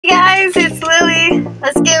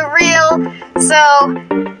get real. So,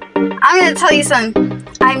 I'm gonna tell you something.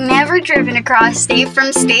 I've never driven across state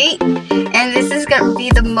from state, and this is gonna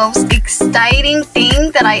be the most exciting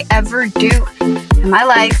thing that I ever do in my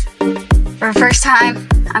life. For the first time,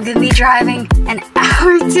 I'm gonna be driving an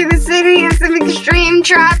hour to the city in some extreme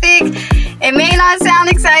traffic. It may not sound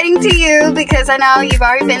exciting to you because I know you've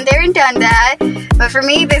already been there and done that, but for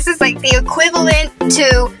me, this is like the equivalent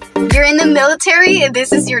to you're in the military and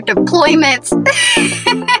this is your deployment.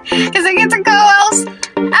 Because I get to go out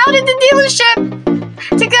in the dealership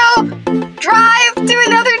to go drive to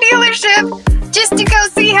another dealership just to go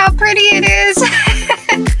see how pretty it is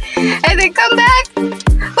and then come back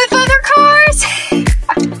with other cars.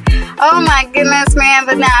 Oh my goodness, man.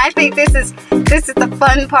 But nah, I think this is the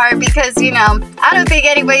fun part because, you know, I don't think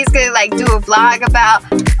anybody's gonna like do a vlog about,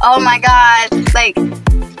 oh my god, like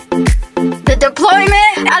the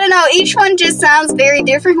deployment. I don't know, each one just sounds very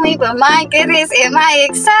differently, but my goodness, am I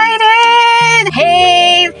excited!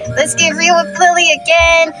 Hey, let's get real with Lily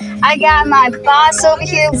again. I got my boss over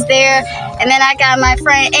here who's there, and then I got my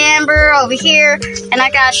friend Amber over here, and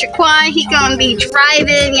I got Shaquan. He gonna be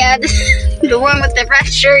driving, yeah, the one with the red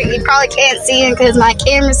shirt. You probably can't see him because my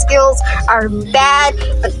camera skills are bad,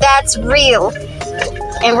 but that's real.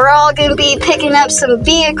 And we're all gonna be picking up some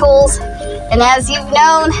vehicles, and as you've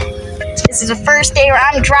known, this is the first day where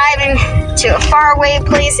I'm driving to a faraway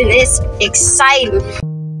place, and it's exciting.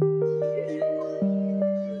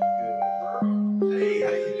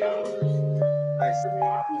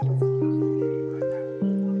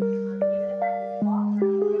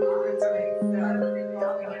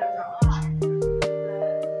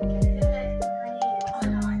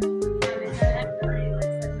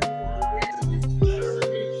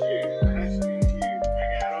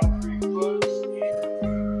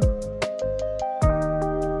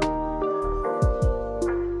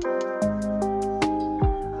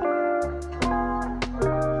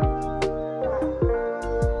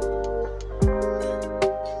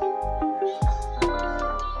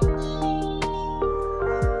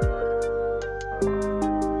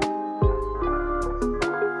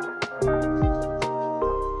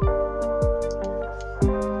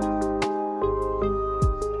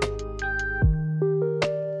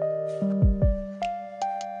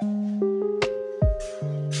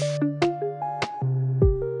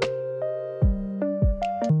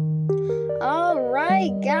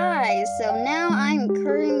 Alright guys, so now I'm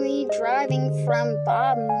currently driving from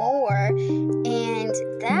Bob Moore, and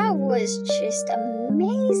that was just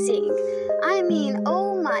amazing. I mean,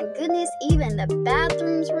 oh my goodness, even the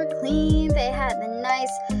bathrooms were clean. They had the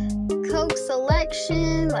nice Coke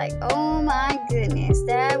selection. Like, oh my goodness,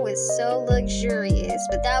 that was so luxurious.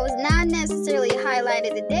 But that was not necessarily a highlight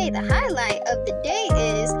of the day. The highlight of the day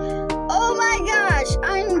is, oh my gosh,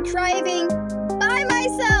 I'm driving by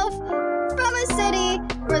myself from a city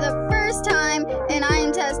for the first time, and I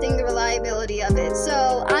am testing the reliability of it.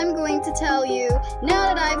 So I'm going to tell you,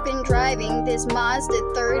 now that I've been driving this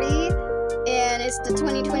Mazda 30 and it's the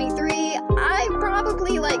 2023, I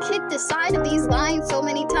probably like hit the side of these lines so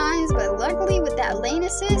many times, but luckily with that lane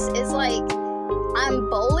assist, it's like I'm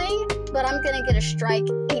bowling, but I'm gonna get a strike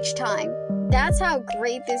each time. That's how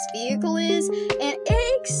great this vehicle is, and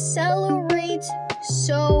it accelerates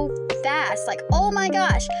so fast. Like, oh my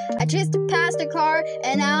gosh, I just passed a car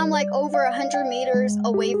and now I'm like over 100 meters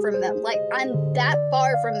away from them. Like, I'm that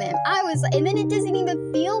far from them. And then it doesn't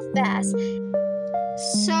even feel fast.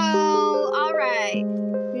 So, alright,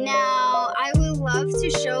 now I would love to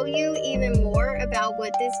show you even more about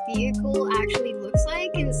what this vehicle actually looks like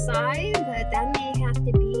inside, but that may have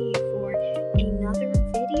to be for another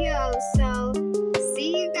video. So,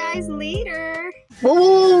 see you guys later.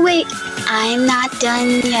 Whoa, wait, I'm not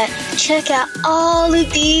done yet. Check out all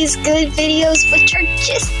of these good videos which are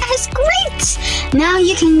just as great. Now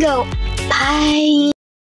you can go, bye.